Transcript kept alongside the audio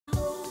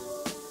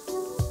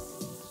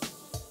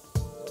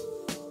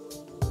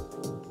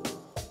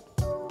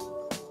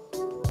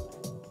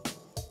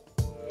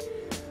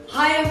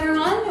Hi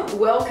everyone,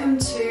 welcome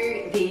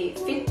to the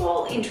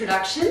Fitball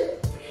introduction.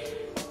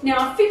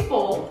 Now,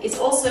 Fitball is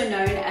also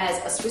known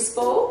as a Swiss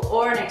ball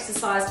or an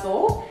exercise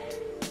ball.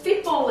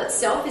 Fitball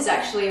itself is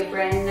actually a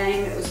brand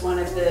name. It was one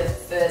of the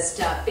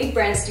first big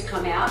brands to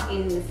come out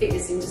in the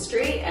fitness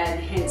industry, and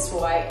hence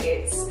why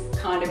it's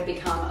kind of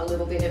become a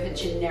little bit of a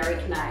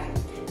generic name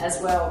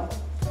as well.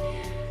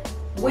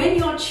 When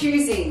you're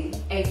choosing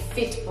a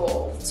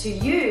Fitball to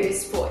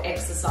use for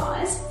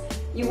exercise,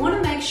 you want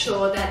to make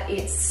sure that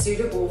it's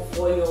suitable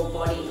for your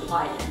body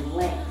height and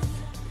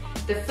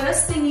length. The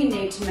first thing you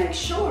need to make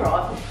sure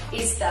of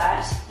is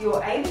that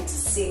you're able to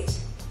sit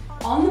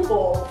on the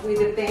ball with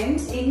a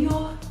bend in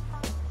your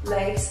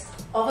legs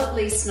of at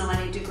least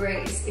 90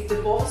 degrees. If the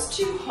ball's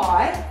too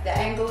high, the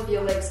angle of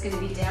your leg's going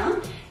to be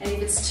down, and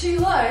if it's too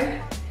low,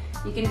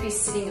 you're going to be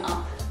sitting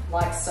up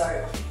like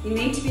so. You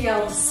need to be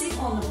able to sit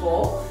on the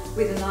ball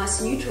with a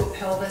nice neutral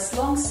pelvis,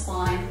 long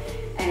spine,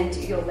 and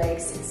your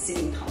legs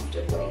sitting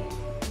comfortably.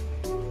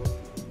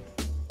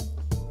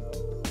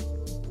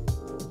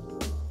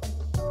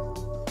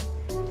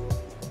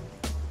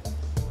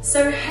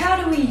 So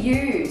how do we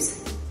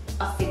use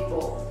a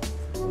Fitball?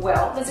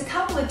 Well, there's a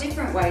couple of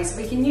different ways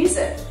we can use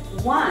it.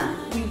 One,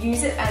 we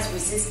use it as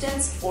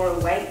resistance or a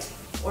weight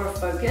or a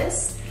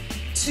focus.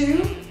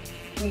 Two,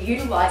 we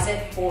utilize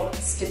it for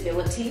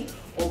stability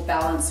or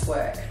balance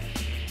work.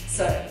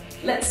 So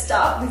let's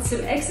start with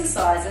some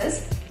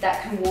exercises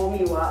that can warm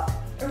you up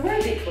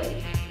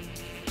aerobically.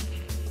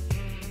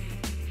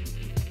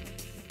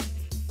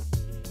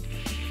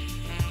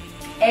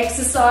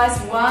 Exercise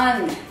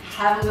 1,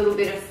 have a little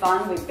bit of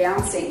fun with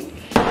bouncing.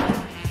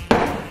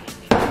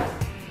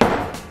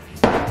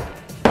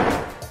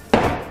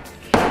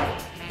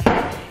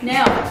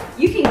 Now,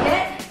 you can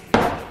get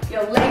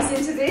your legs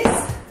into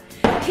this,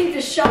 keep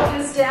the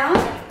shoulders down,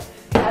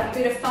 have a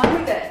bit of fun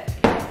with it.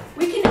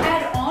 We can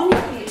add on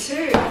here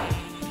too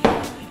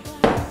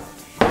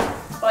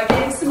by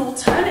getting some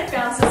alternate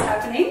bounces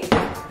happening.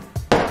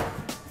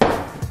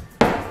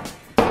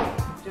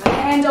 Do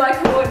hand-eye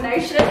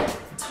coordination,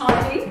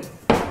 timing.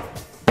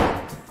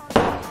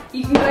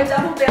 You can go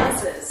double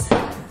bounces.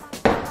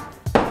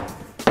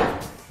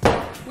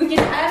 We can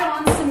add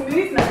on some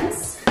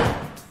movements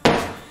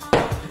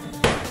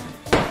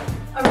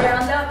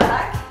around our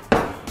back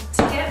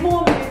to get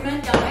more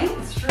movement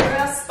going through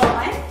our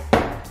spine.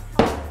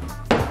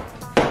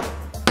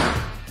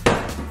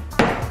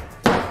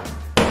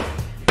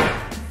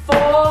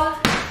 Four,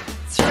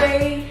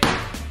 three,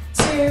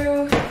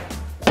 two,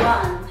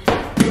 one.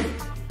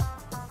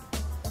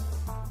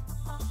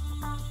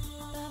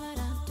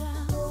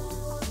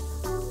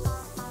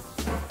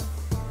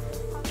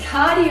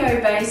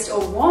 Cardio-based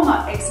or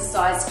warm-up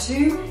exercise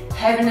 2,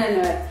 heaven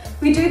and earth.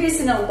 We do this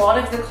in a lot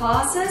of the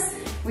classes.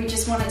 We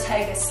just want to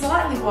take a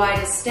slightly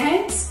wider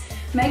stance.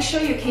 Make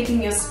sure you're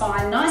keeping your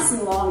spine nice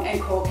and long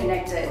and core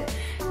connected.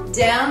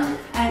 Down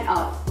and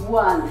up.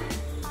 1,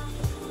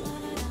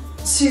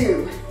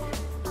 2,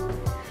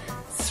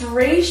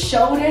 3,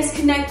 shoulders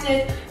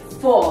connected.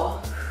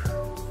 4,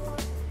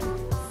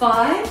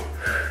 5,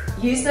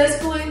 use those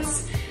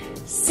glutes.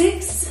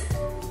 6,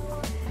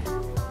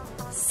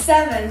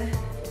 7,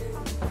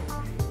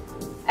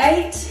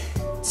 8,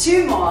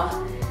 2 more,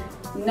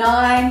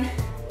 9,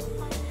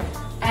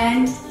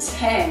 and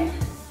 10.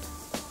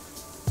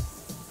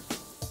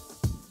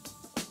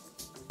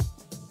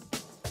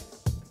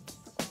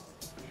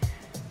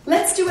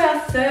 Let's do our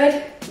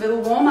third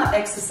little warm-up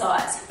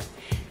exercise.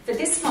 For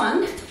this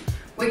one,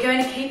 we're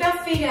going to keep our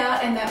feet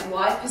out in that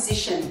wide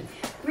position.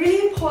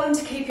 Really important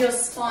to keep your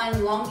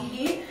spine long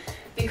here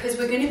because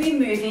we're going to be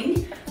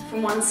moving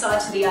from one side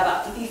to the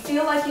other. If you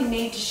feel like you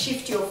need to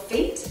shift your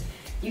feet,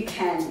 you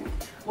can.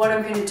 What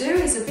I'm going to do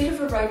is a bit of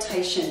a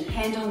rotation.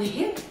 Hand on the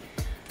hip,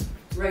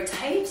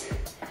 rotate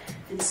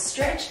and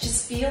stretch.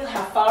 Just feel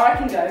how far I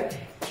can go,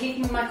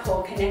 keeping my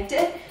core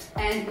connected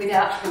and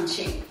without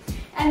hunching.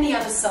 And the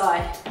other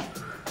side.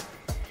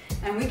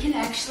 And we can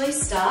actually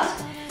start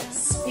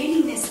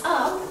speeding this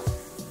up.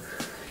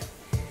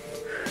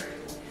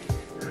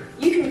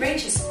 You can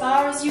reach as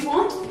far as you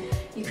want.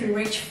 You can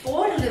reach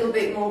forward a little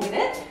bit more with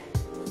it.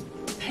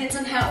 Depends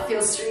on how it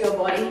feels through your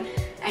body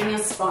and your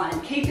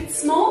spine. Keep it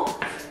small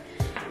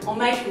or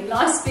make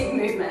nice big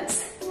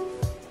movements.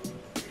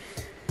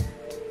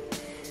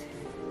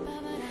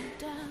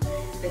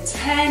 For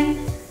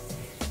 10,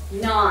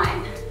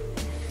 9,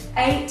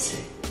 8,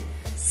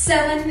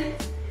 7,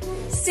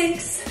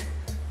 6,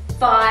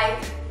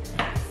 5,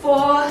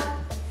 4,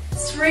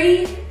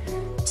 3,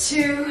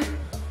 2,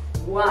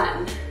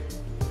 1.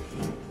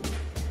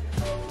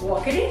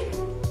 Walk it in.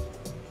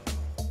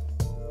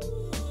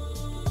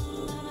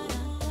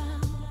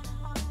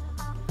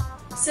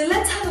 So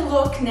let's have a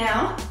look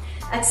now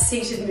at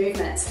seated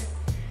movements.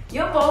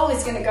 Your ball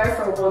is going to go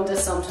for a wander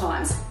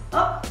sometimes.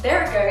 Oh,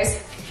 there it goes.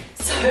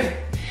 So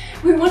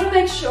we want to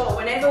make sure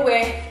whenever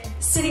we're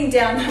sitting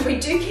down that we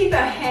do keep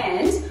our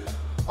hands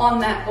on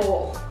that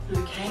ball,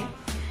 okay?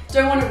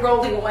 Don't want it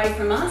rolling away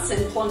from us and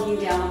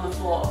plonking down on the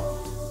floor.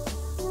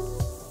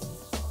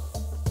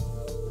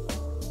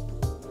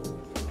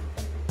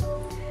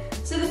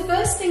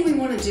 first thing we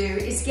want to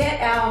do is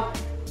get our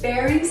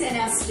bearings and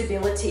our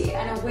stability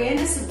and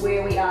awareness of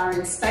where we are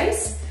in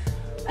space,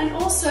 and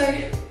also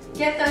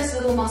get those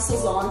little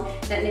muscles on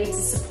that need to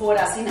support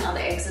us in other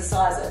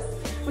exercises.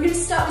 We're going to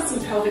start with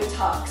some pelvic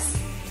tucks.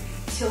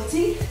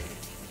 Tilting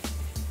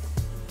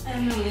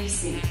and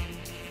releasing.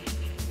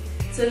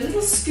 So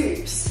little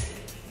scoops.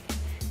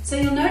 So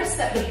you'll notice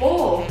that the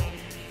ball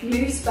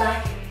moves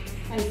back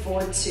and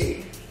forward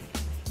too.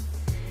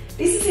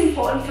 This is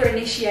important for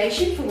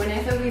initiation for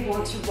whenever we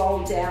want to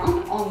roll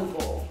down on the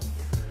ball.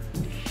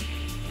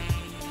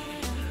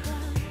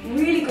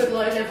 Really good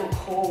low-level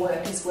core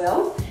work as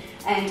well.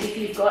 And if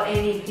you've got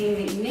anything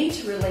that you need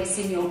to release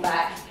in your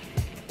back,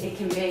 it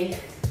can be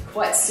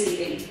quite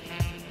soothing.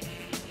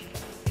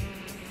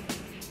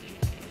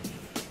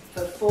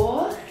 For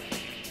 4,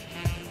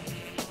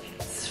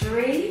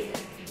 3,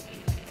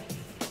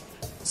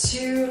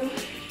 2,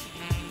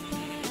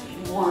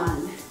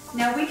 1.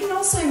 Now we can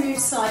also move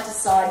side to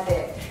side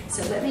there.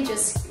 So let me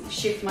just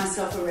shift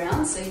myself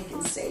around so you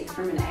can see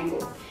from an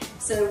angle.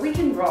 So we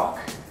can rock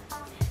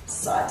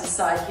side to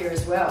side here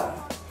as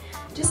well,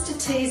 just to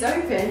tease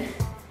open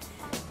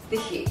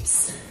the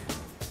hips.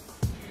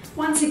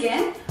 Once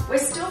again, we're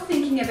still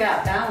thinking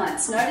about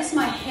balance. Notice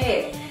my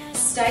head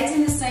stays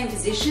in the same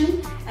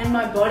position and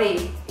my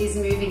body is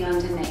moving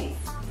underneath.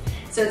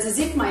 So it's as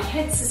if my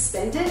head's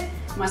suspended,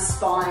 my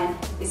spine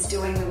is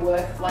doing the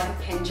work like a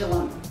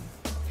pendulum.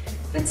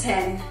 For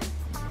 10,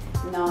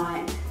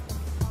 9,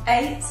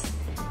 8,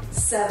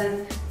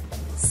 7,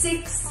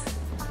 6,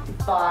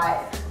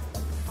 5,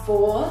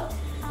 4,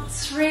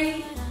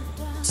 3,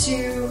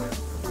 2,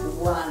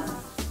 1.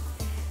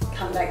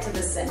 Come back to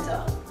the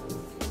center.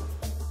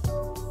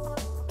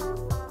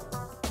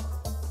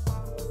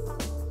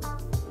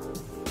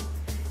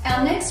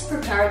 Our next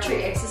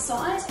preparatory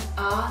exercise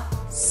are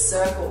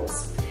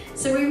circles.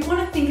 So we want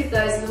to think of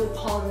those little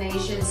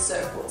Polynesian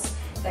circles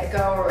that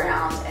go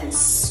around and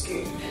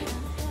scoop.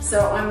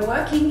 So I'm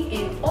working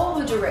in all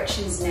the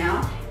directions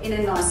now in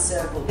a nice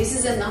circle. This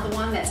is another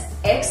one that's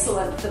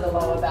excellent for the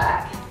lower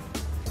back.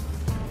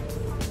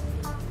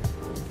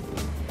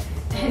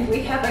 And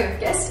we have a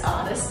guest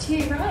artist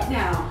here right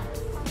now.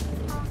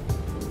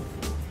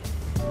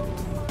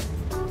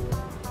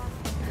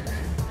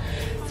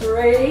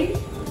 Three,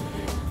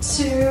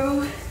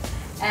 2,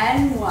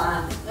 and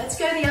 1. Let's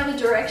go the other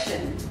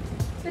direction.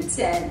 For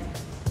 10,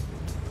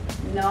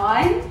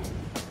 9,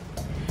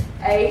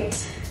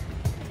 8,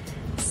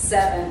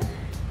 7,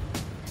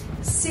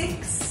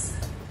 6,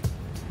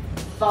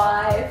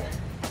 5,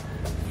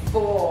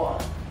 4,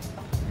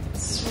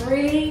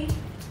 3,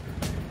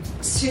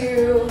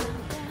 2,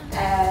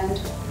 and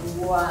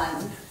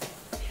 1.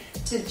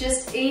 To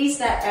just ease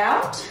that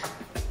out,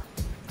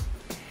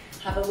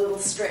 have a little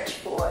stretch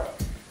forward.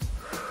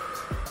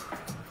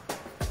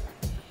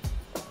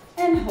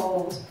 And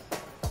hold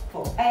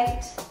for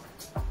 8,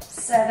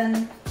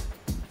 7,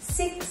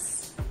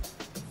 6,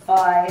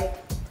 5,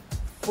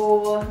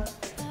 4,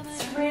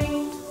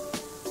 3,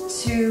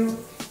 2,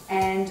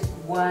 and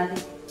 1.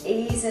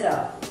 Ease it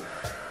up.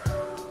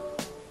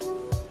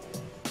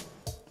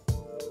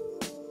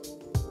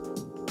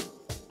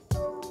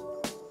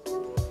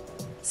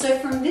 So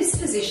from this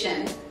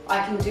position,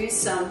 I can do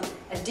some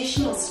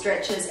additional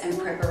stretches and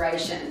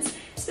preparations,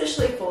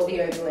 especially for the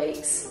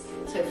obliques.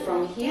 So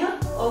from here,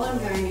 all I'm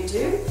going to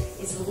do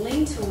is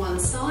lean to one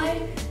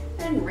side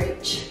and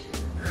reach,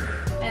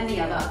 and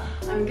the other.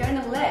 I'm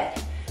going to let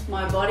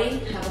my body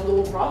have a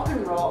little rock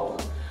and roll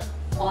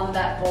on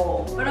that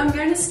ball, but I'm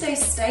going to stay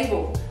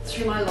stable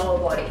through my lower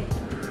body.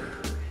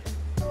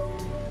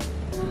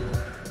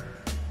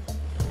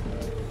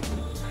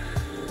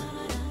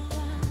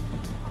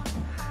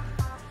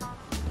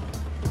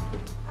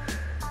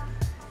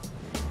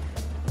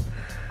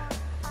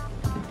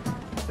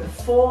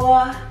 For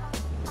 4,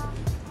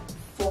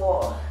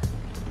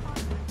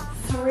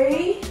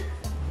 3,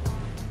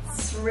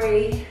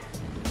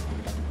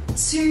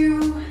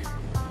 2,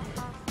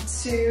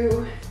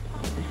 2,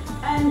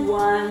 and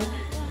 1,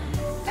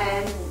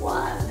 and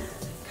 1.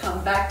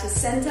 Come back to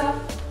center,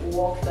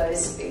 walk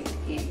those feet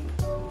in.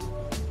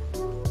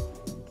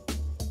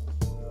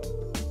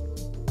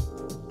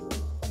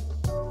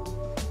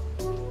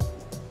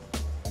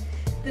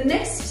 The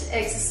next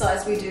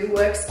exercise we do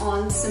works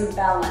on some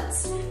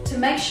balance to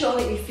make sure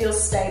that you feel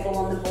stable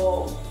on the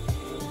ball.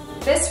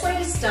 Best way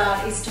to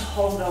start is to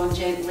hold on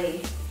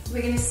gently.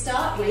 We're going to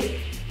start with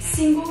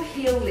single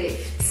heel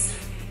lifts,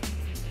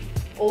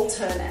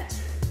 alternate.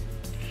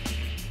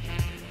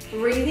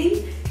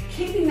 Breathing,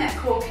 keeping that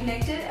core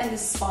connected and the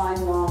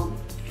spine long.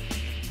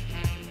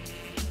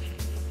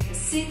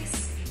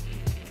 6,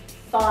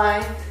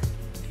 5,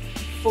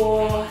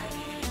 4,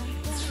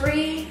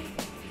 3,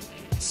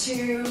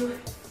 2,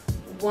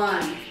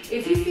 1.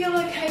 If you feel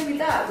okay with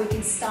that, we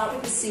can start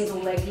with the single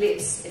leg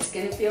lifts. It's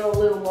going to feel a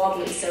little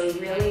wobbly, so we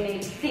really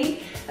need to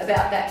think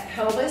about that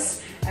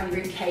pelvis and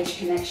rib cage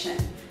connection.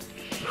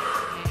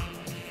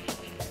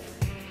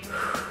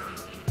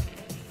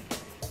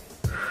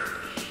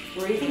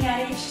 Breathing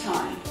out each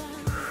time.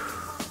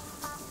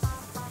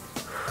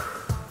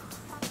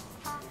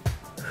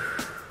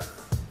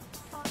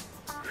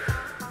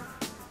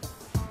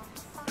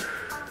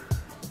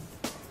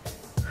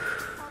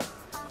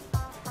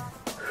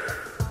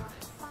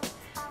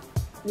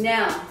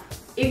 Now,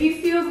 if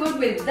you feel good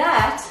with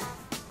that,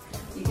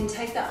 you can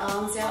take the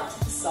arms out to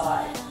the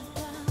side.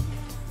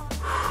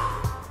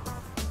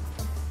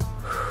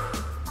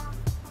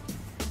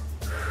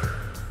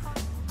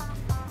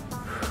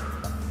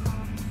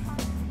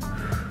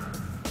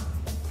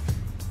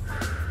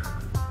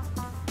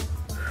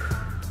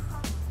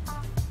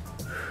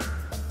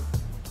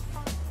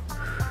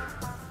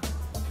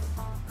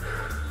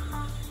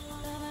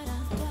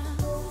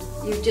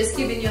 You've just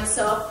given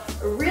yourself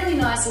a really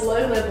nice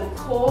low-level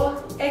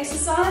core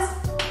exercise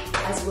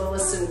as well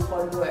as some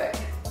quad work.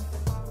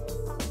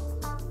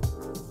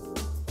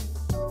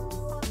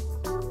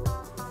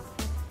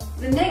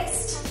 The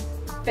next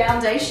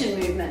foundation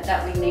movement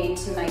that we need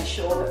to make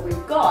sure that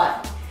we've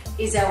got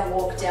is our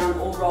walk down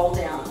or roll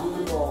down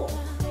on the ball.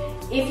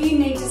 If you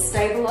need to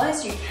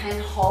stabilize, you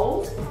can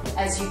hold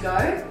as you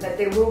go, but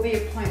there will be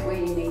a point where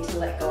you need to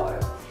let go.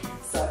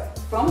 So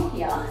from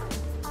here,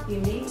 you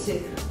need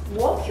to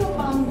walk your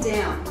bum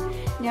down.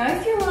 Now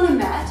if you're on a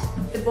mat,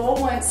 the ball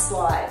won't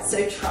slide,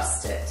 so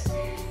trust it.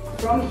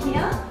 From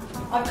here,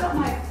 I've got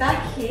my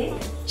back here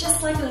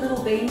just like a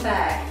little bean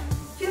bag.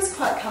 Feels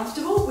quite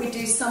comfortable. We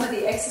do some of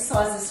the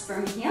exercises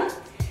from here.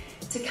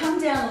 To come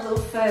down a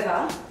little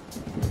further,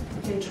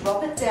 you can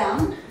drop it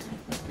down.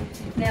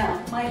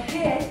 Now my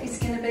head is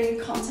going to be in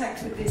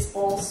contact with this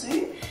ball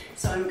soon,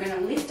 so I'm going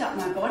to lift up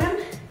my bottom,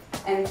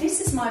 and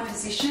this is my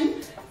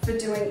position for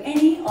doing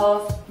any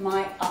of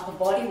my upper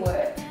body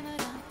work.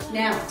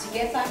 Now, to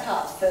get back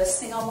up, first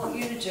thing I want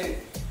you to do,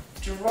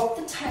 drop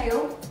the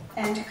tail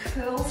and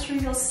curl through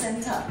your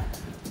center.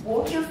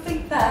 Walk your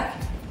feet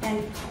back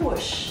and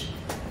push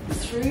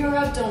through your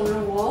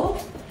abdominal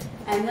wall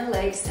and the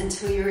legs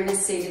until you're in a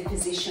seated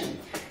position.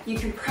 You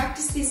can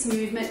practice this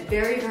movement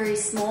very, very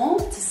small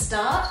to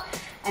start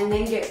and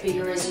then get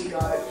bigger as you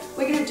go.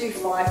 We're going to do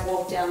 5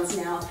 walk downs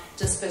now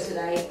just for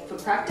today for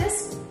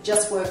practice.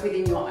 Just work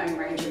within your own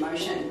range of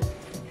motion.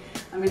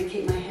 I'm going to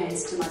keep my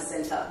hands to my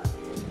center.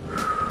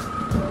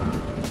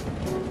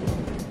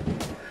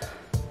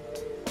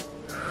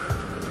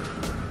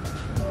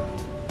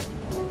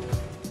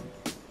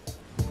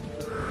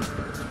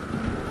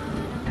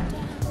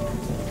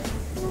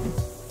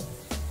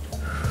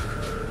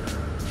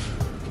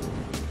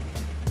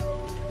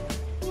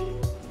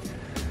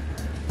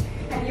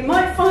 You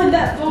might find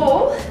that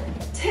ball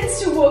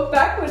tends to walk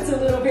backwards a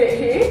little bit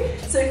here,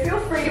 so feel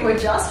free to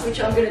adjust, which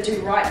I'm going to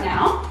do right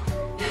now.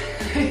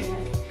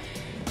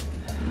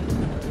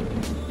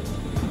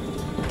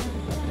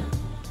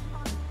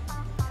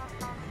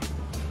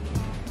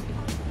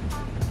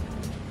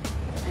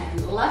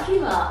 And lucky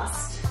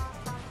last.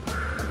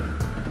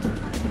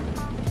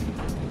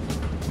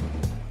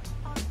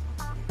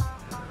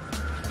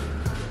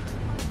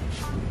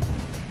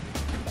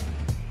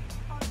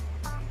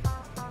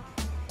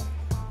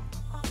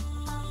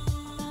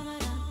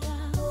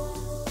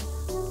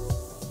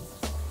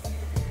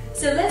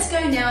 So let's go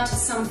now to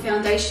some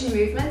foundation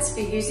movements for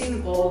using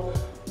the ball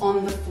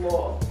on the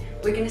floor.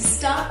 We're going to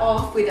start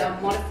off with our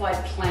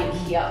modified plank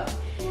here.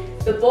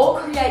 The ball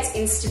creates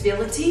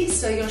instability,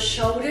 so your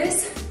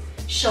shoulders,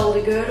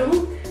 shoulder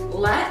girdle,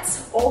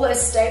 lats, all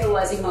those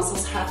stabilizing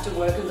muscles have to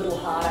work a little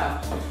harder.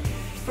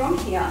 From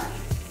here,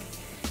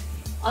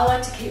 I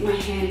like to keep my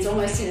hands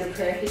almost in a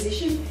prayer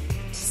position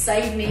to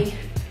save me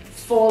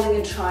falling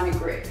and trying to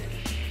grip.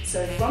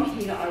 So from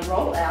here, I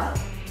roll out.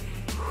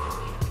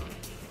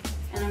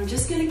 And I'm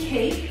just going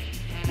to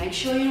make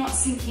sure you're not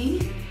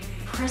sinking,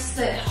 press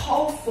the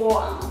whole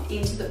forearm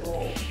into the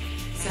ball.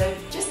 So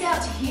just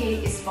out to here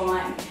is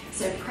fine.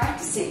 So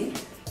practicing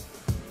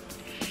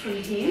from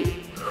here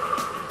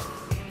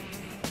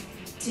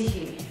to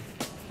here,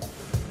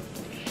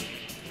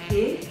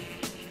 here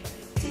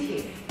to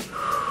here.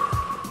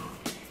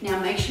 Now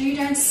make sure you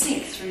don't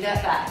sink through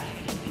that back.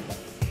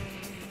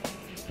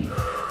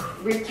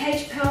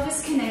 Ribcage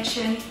pelvis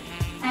connection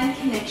and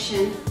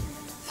connection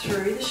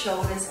through the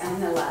shoulders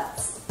and the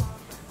lats.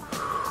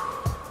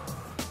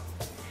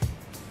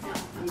 Now,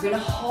 I'm going to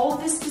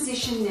hold this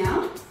position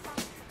now,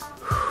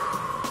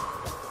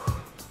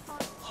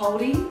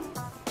 holding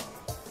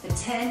for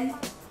 10,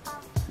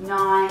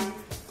 9,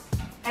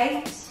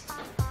 8,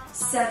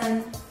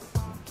 7,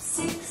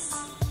 6,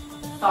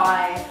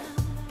 5,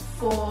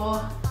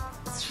 4,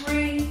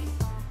 3,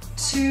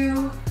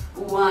 2,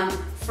 1.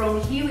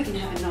 From here we can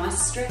have a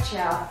nice stretch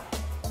out,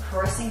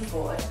 pressing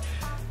forward.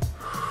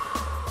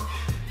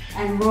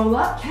 And roll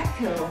up, cat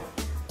curl.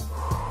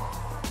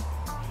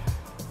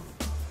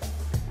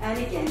 And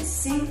again,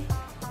 sink.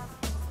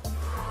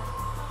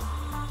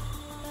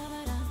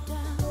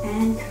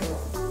 And curl.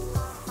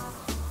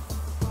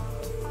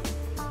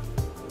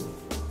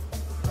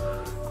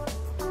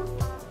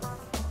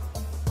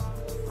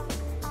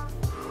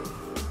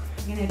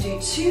 I'm going to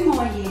do 2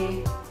 more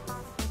here.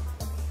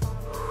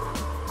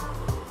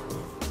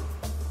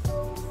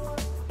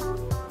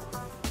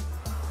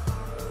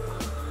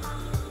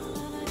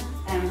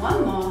 And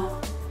 1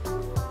 more.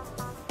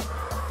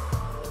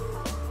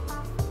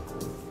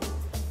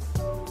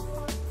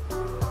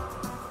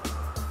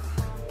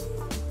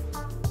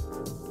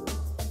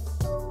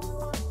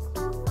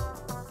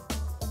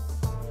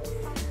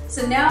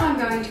 So now I'm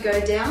going to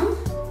go down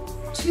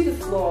to the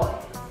floor,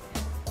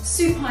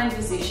 supine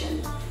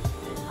position.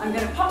 I'm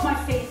going to pop my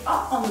feet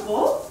up on the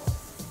ball.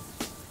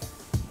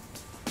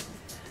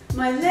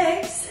 My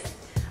legs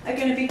are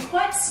going to be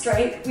quite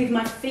straight with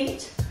my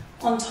feet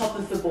on top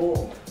of the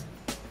ball.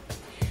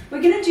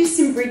 We're going to do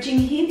some bridging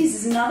here. This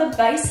is another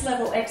base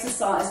level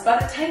exercise,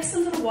 but it takes a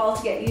little while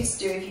to get used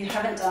to if you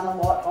haven't done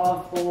a lot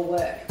of ball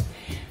work.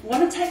 You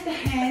want to take the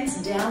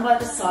hands down by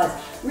the sides,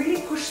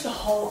 really push the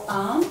whole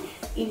arm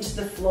into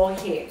the floor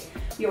here.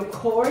 Your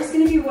core is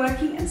going to be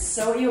working and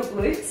so are your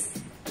glutes,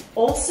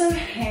 also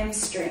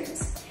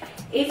hamstrings.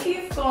 If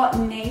you've got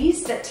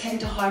knees that tend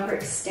to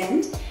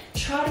hyperextend,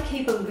 try to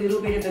keep a little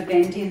bit of a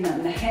bend in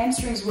them. The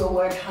hamstrings will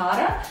work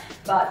harder,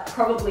 but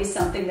probably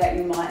something that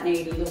you might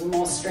need a little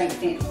more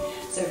strength in.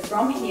 So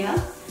from here,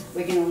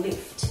 we're going to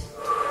lift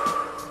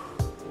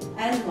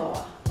and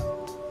lower,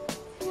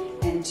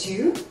 and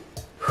 2,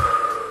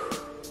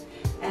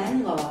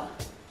 and lower,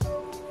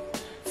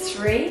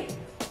 3,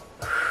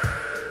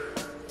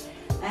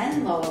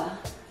 and lower,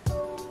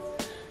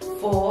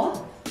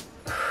 4,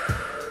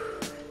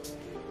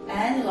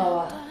 and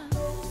lower,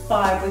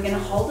 5. We're going to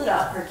hold it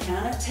up for a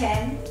count of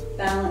 10,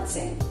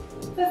 balancing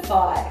for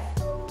 5,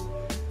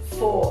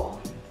 4,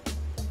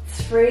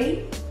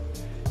 3,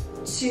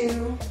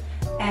 2,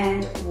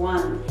 and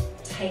 1.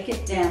 Take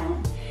it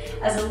down.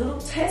 As a little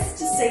test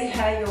to see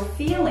how you're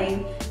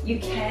feeling, you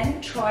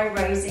can try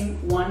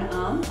raising one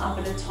arm up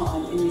at a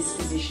time in this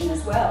position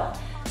as well.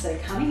 So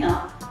coming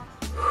up,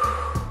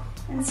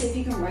 and see if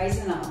you can raise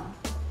an arm.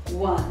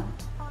 1,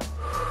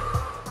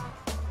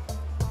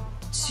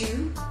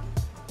 2,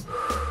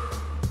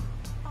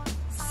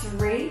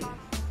 3,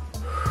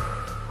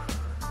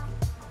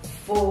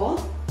 4,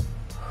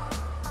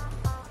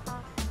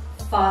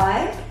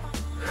 5,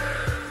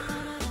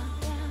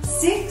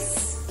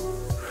 6,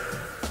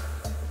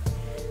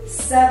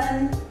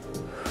 7,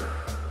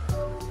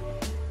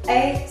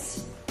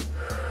 8,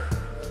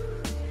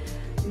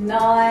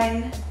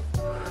 9,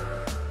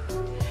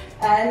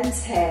 and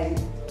 10.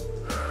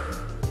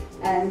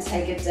 And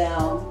take it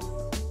down.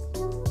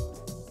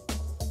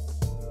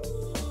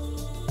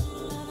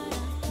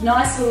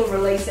 Nice little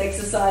release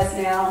exercise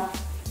now.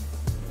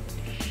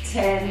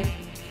 10,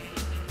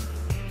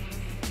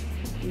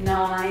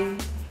 9,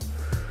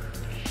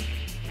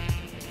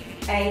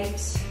 8,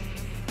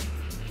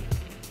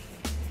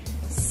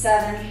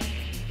 7,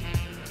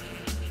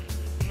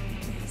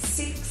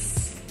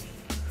 6,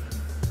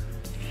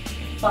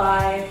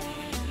 5,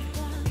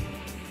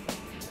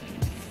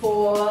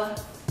 4,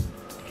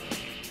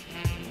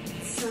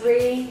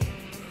 3,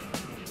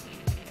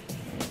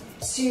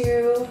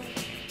 2,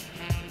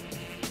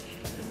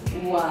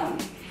 1.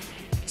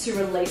 To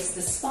release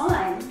the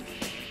spine,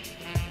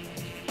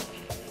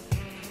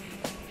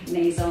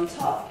 knees on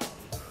top.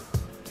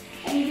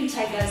 And you can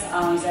take those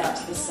arms out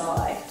to the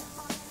side.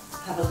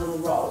 Have a little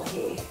roll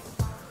here.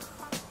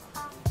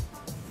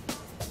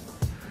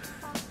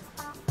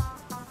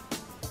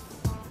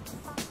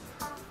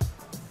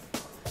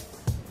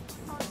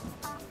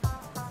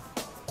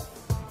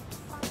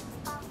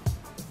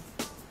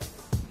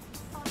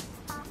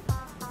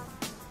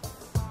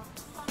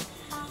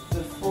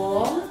 For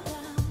 4,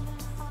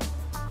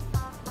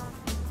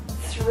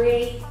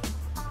 3,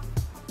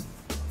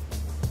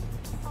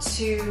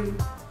 2,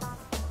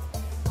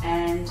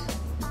 and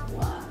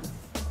 1.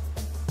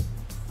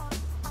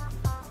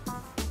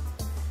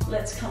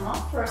 Let's come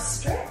up for a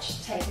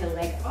stretch. Take a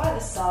leg either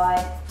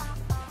side.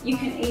 You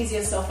can ease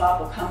yourself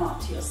up or come up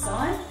to your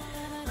side.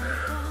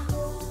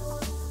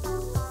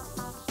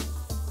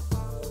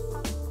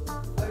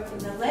 Open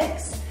the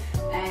legs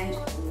and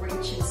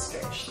reach and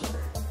stretch through.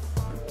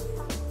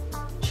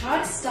 Try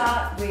to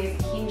start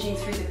with hinging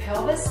through the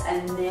pelvis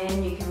and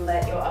then you can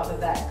let your upper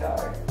back go.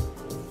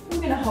 We're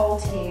going to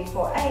hold here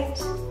for 8,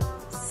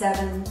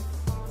 7,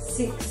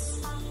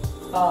 6,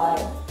 5,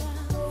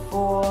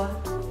 4,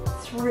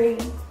 3,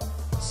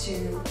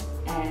 2,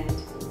 and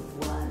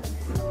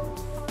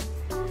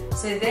 1.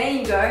 So there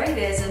you go.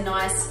 There's a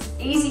nice,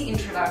 easy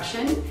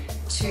introduction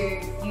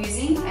to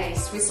using a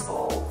Swiss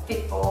ball,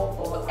 Fitball,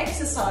 or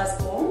exercise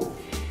ball,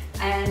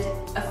 and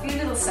a few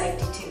little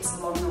safety tips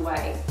along the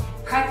way.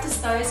 Practice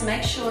those,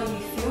 make sure you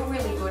feel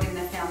really good in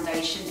the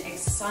foundation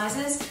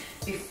exercises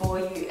before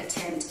you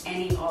attempt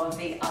any of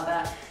the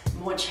other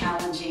more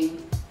challenging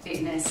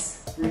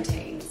fitness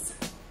routines.